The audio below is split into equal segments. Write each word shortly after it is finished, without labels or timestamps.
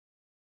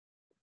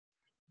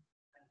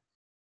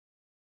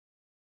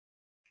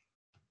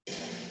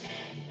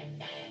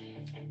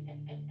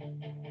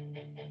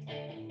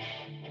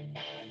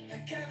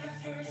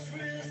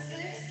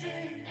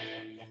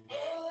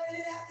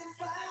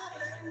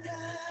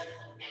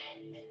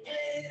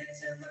Played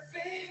till my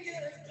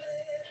fingers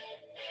bled.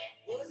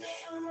 Was the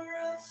summer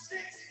of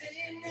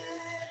 '69.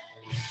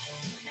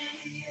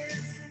 Many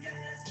years and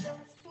guys from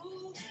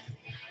school.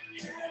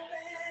 Had a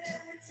band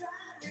and we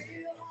tried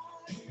real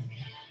hard.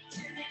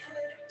 Jimmy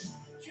quit,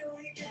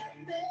 Joey got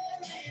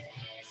married.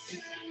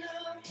 Should've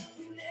known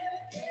we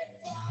never get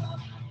far.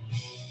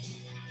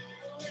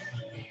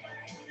 Forever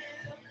right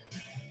now.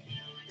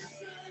 The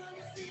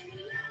summer seemed to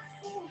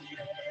last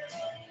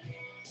forever.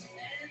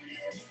 And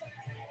if I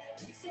had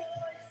the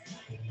choice,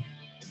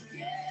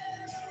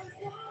 yeah, I would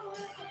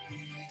wanna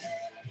be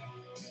there.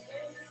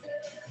 Those were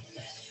the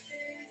best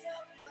days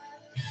of my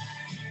life.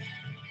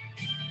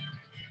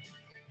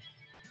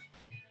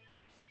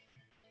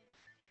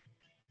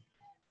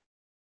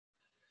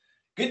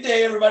 Good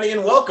day, everybody,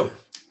 and welcome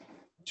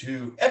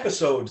to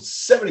episode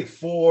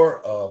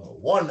 74 of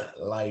One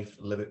Life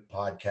Live It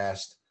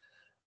podcast.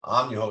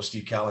 I'm your host,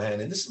 Steve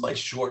Callahan, and this is my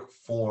short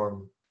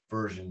form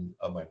version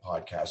of my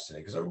podcast today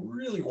because I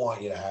really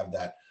want you to have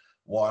that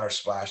water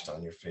splashed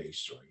on your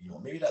face, or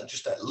maybe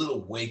just that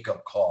little wake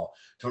up call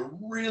to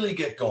really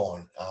get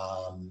going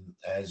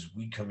as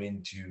we come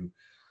into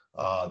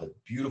the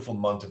beautiful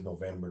month of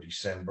November,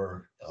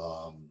 December,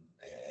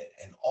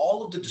 and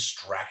all of the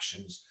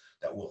distractions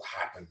that will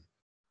happen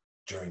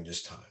during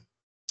this time.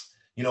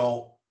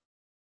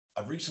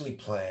 I've recently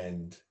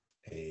planned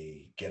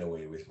a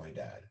getaway with my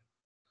dad,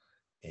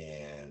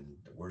 and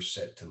we're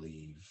set to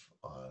leave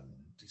on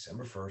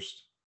December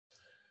 1st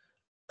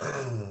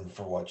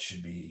for what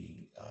should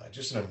be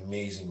just an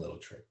amazing little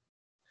trip.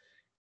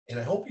 And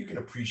I hope you can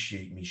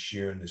appreciate me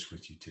sharing this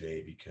with you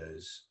today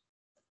because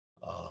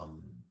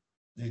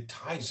it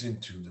ties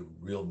into the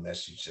real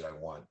message that I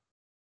want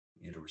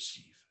you to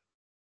receive.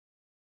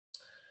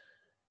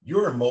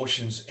 Your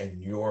emotions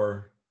and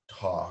your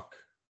talk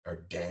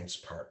are dance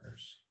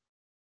partners.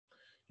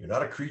 You're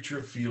not a creature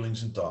of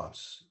feelings and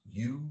thoughts.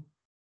 You,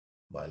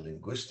 my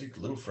linguistic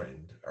little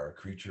friend, are a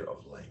creature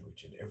of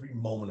language. And every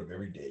moment of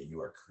every day,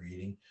 you are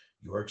creating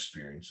your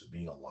experience of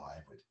being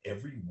alive with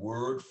every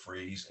word,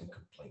 phrase, and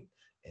complaint.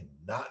 And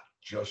not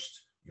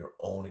just your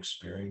own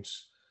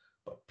experience,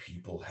 but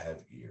people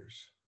have ears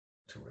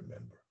to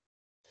remember.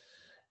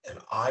 And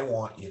I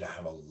want you to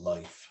have a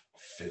life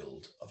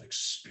filled of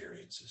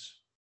experiences.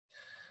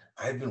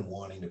 I've been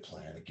wanting to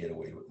plan a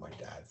getaway with my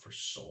dad for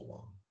so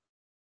long,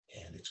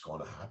 and it's going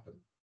to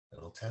happen.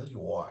 And I'll tell you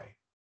why.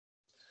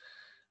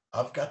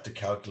 I've got the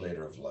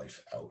calculator of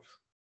life out,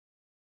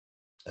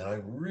 and I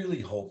really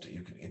hope that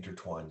you can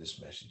intertwine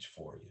this message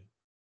for you.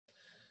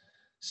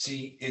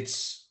 See,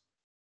 it's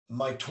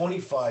my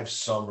 25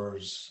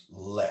 summers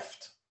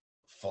left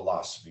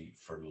philosophy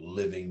for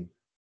living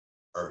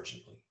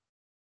urgently.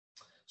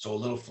 So, a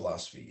little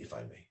philosophy, if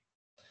I may.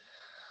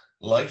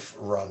 Life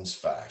runs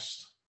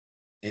fast.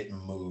 It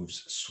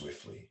moves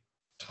swiftly.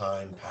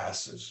 Time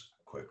passes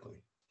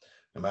quickly.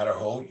 No matter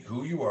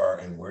who you are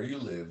and where you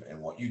live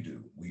and what you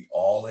do, we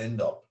all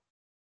end up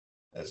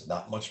as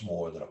not much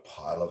more than a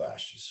pile of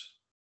ashes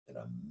in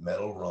a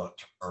metal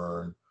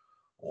urn,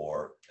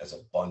 or as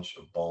a bunch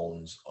of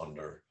bones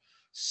under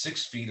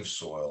 6 feet of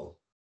soil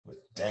with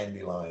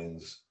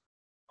dandelions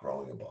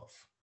growing above.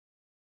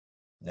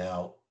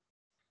 Now,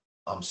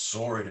 I'm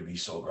sorry to be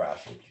so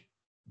graphic,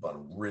 but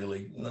I'm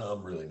really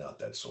not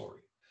that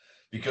sorry.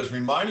 Because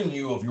reminding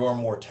you of your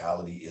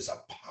mortality is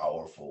a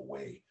powerful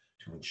way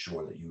to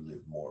ensure that you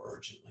live more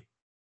urgently.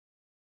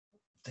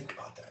 Think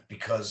about that.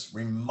 Because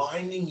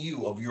reminding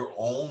you of your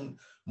own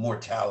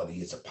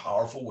mortality is a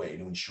powerful way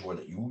to ensure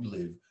that you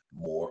live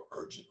more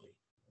urgently.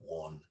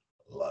 One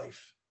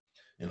life.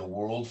 In a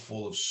world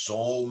full of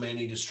so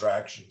many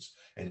distractions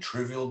and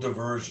trivial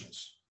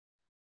diversions,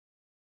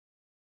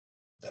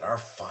 that our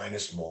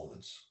finest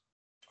moments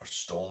are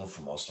stolen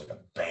from us like a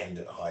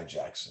bandit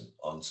hijacks an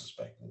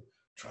unsuspecting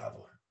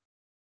traveler.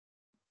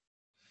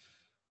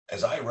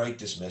 As I write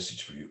this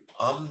message for you,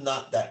 I'm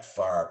not that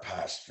far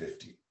past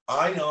 50.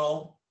 I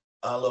know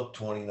I look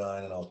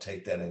 29 and I'll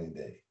take that any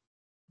day.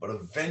 But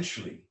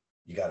eventually,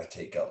 you got to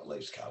take out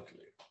life's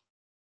calculator.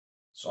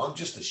 So I'm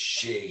just a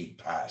shade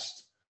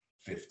past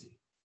 50.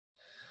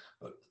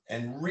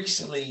 And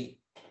recently,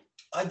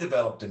 I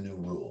developed a new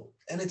rule.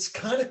 And it's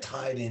kind of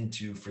tied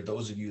into, for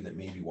those of you that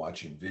may be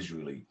watching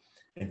visually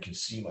and can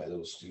see my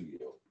little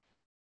studio,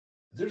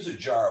 there's a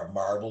jar of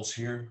marbles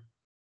here,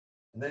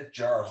 and that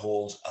jar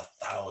holds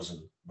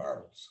 1,000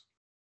 marbles.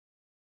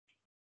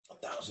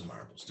 1,000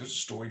 marbles. There's a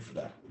story for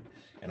that.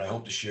 And I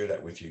hope to share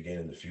that with you again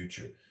in the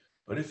future.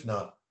 But if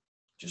not,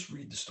 just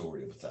read the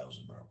story of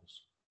 1,000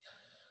 marbles.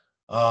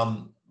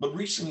 But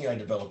recently I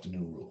developed a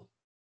new rule,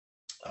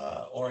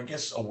 or I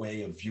guess a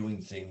way of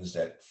viewing things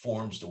that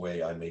forms the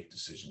way I make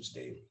decisions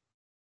daily.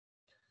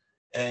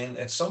 And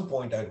at some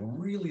point, I'd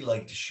really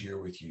like to share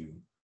with you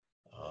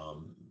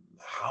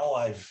how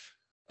I've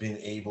been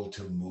able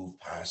to move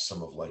past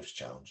some of life's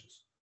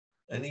challenges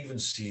and even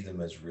see them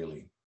as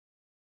really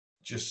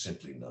just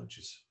simply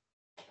nudges.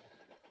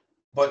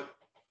 But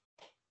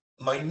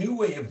my new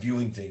way of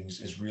viewing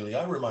things is really,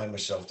 I remind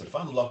myself that if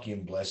I'm lucky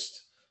and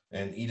blessed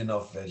and eat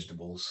enough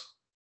vegetables,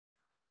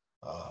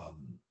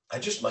 I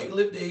just might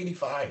live to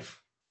 85.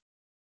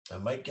 I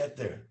might get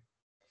there.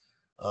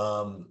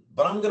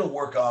 But I'm going to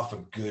work off a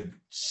good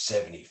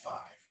 75.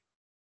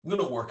 I'm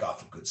going to work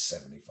off a good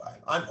 75.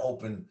 I'm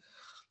hoping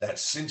that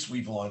since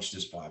we've launched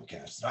this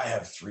podcast, that I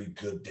have 3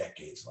 good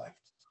decades left.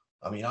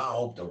 I mean, I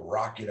hope to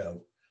rock it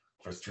out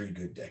for 3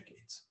 good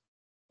decades.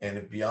 And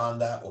if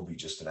beyond that will be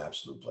just an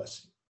absolute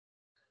blessing.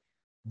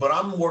 But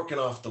I'm working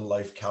off the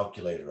life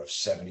calculator of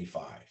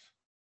 75.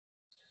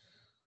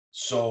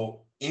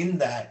 So in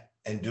that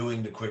and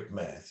doing the quick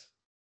math,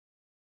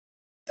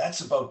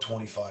 that's about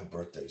 25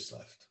 birthdays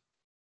left.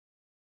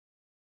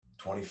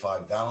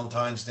 25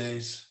 Valentine's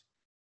Days,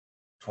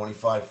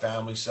 25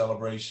 family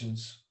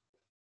celebrations.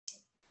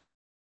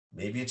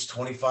 Maybe it's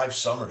 25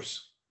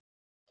 summers.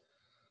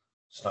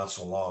 It's not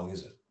so long,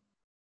 is it?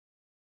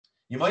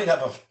 You might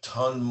have a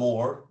ton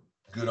more.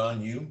 Good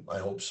on you. I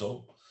hope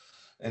so.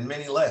 And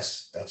many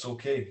less. That's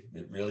okay.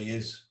 It really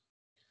is.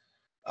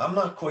 I'm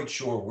not quite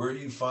sure where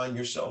you find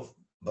yourself,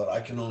 but I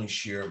can only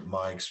share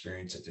my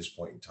experience at this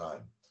point in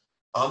time.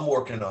 I'm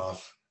working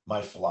off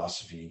my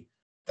philosophy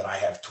that I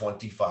have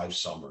 25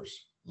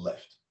 summers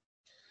left.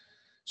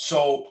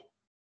 So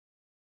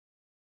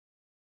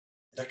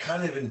that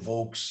kind of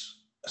invokes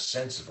a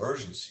sense of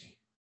urgency,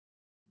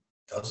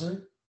 doesn't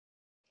it?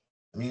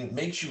 I mean, it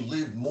makes you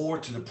live more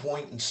to the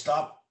point and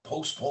stop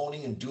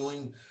postponing and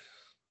doing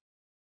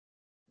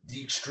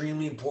the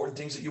extremely important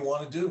things that you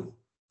want to do.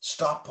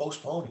 Stop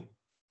postponing.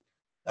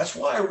 That's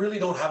why I really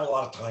don't have a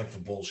lot of time for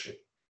bullshit.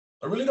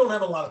 I really don't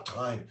have a lot of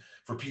time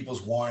for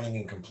people's whining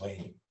and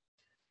complaining.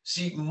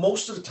 See,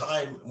 most of the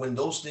time when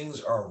those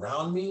things are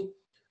around me,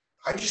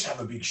 I just have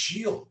a big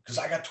shield because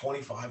I got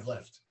 25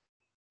 left.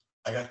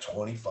 I got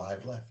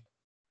 25 left.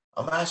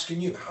 I'm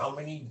asking you, how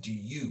many do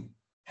you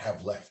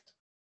have left?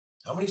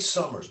 How many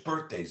summers,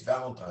 birthdays,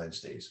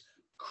 Valentine's Days,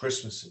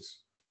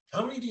 Christmases?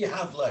 How many do you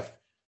have left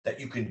that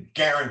you can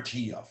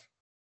guarantee of?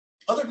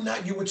 Other than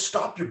that, you would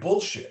stop your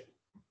bullshit.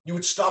 You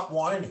would stop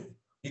whining.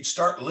 You'd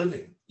start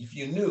living if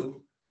you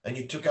knew and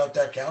you took out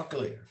that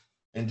calculator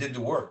and did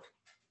the work.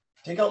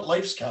 Take out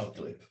life's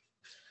calculator.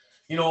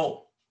 You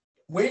know,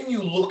 when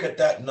you look at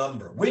that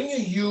number, when you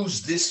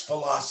use this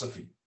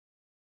philosophy,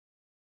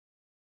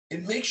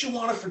 it makes you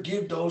want to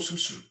forgive those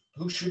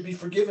who should be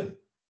forgiven.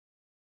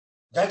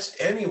 That's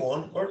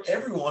anyone or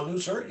everyone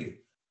who's hurt you.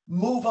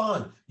 Move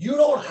on. You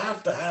don't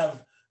have to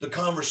have the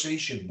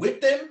conversation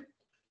with them,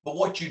 but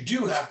what you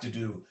do have to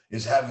do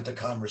is have the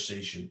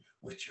conversation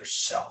with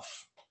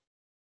yourself.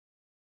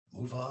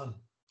 Move on.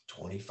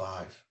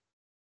 25.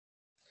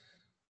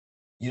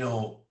 You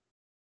know,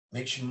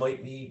 makes you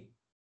might be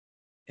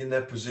in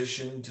that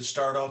position to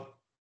start up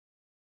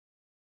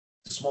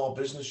the small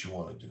business you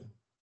want to do.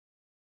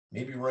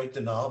 Maybe write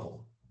the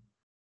novel.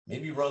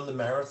 Maybe run the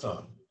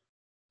marathon.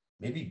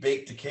 Maybe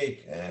bake the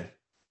cake.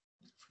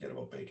 Forget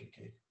about baking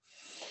cake.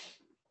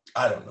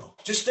 I don't know.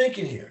 Just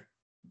thinking here.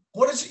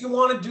 What is it you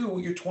want to do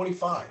when you're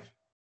 25?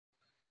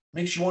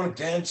 Makes you want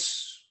to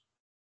dance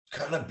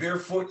kind of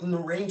barefoot in the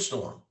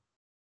rainstorm.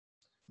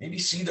 Maybe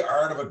see the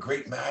art of a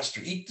great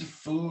master. Eat the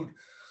food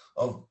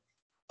of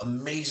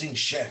amazing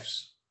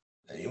chefs.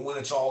 And when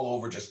it's all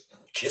over, just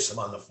kiss them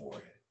on the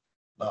forehead.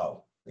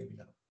 No, maybe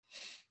not.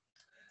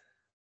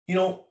 You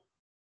know,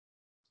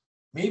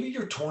 maybe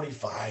you're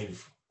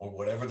 25 or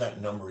whatever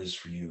that number is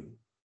for you,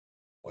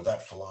 or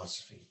that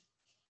philosophy.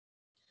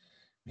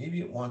 Maybe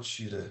it wants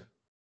you to,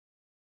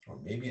 or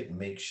maybe it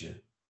makes you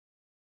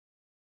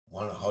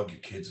want to hug your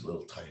kids a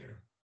little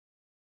tighter.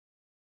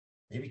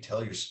 Maybe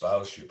tell your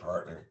spouse, your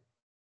partner,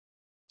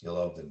 you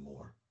love them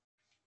more.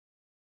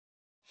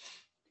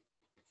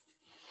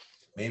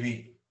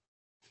 Maybe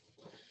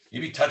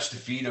touch the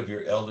feet of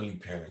your elderly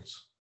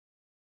parents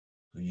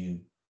who you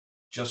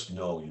just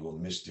know you will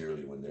miss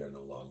dearly when they're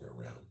no longer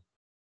around.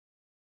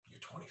 You're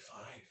 25.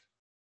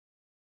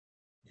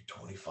 Your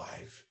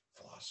 25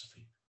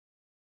 philosophy.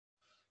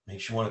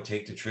 Makes you want to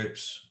take the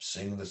trips,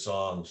 sing the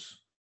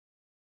songs,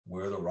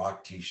 wear the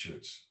rock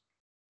t-shirts,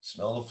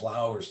 smell the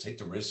flowers, take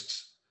the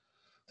risks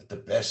that the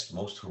best,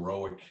 most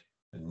heroic,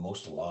 and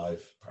most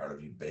alive part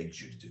of you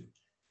begs you to do.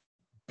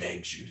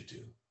 Begs you to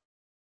do.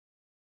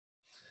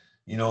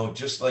 You know,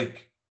 just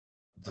like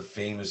the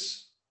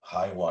famous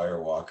high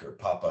wire walker,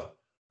 Papa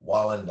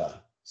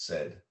Walanda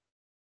said,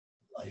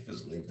 life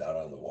is lived out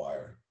on the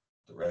wire.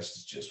 The rest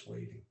is just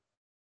waiting.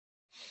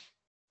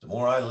 The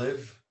more I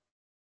live,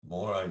 the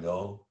more I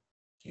know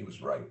he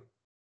was right.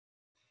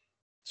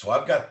 So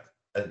I've got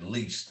at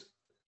least,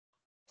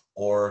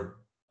 or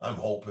I'm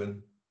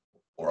hoping,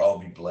 or I'll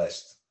be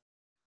blessed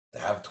to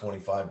have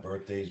 25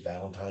 birthdays,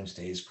 Valentine's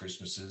Days,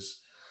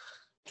 Christmases,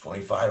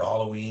 25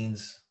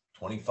 Halloweens,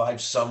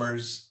 25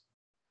 summers,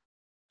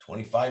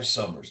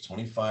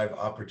 25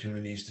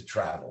 opportunities to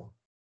travel.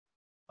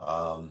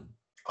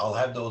 I'll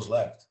have those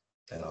left,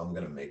 and I'm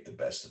going to make the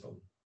best of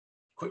them.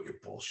 Quit your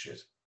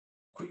bullshit.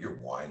 Quit your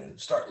whining.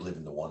 Start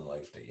living the one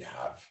life that you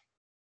have.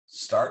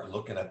 Start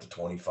looking at the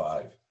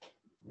 25.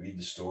 Read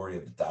the story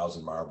of the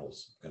 1,000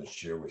 marbles. I'm going to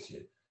share with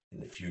you in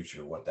the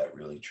future what that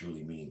really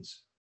truly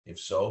means. If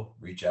so,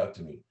 reach out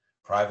to me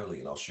privately,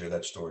 and I'll share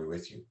that story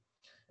with you.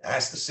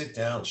 Ask to sit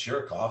down, share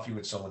a coffee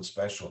with someone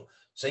special.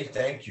 Say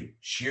thank you.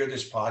 Share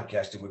this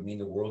podcast. It would mean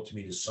the world to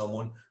me, to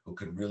someone who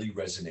could really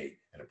resonate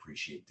and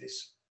appreciate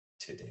this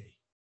today.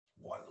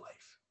 One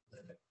life.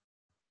 Live it.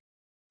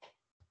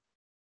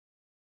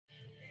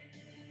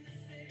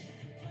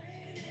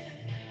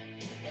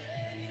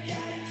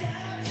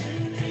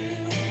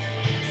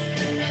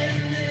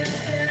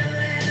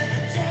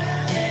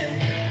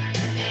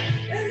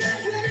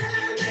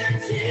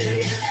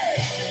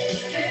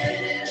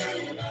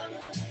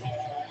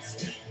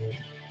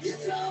 You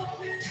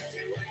told me that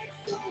you wait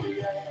so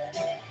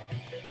long.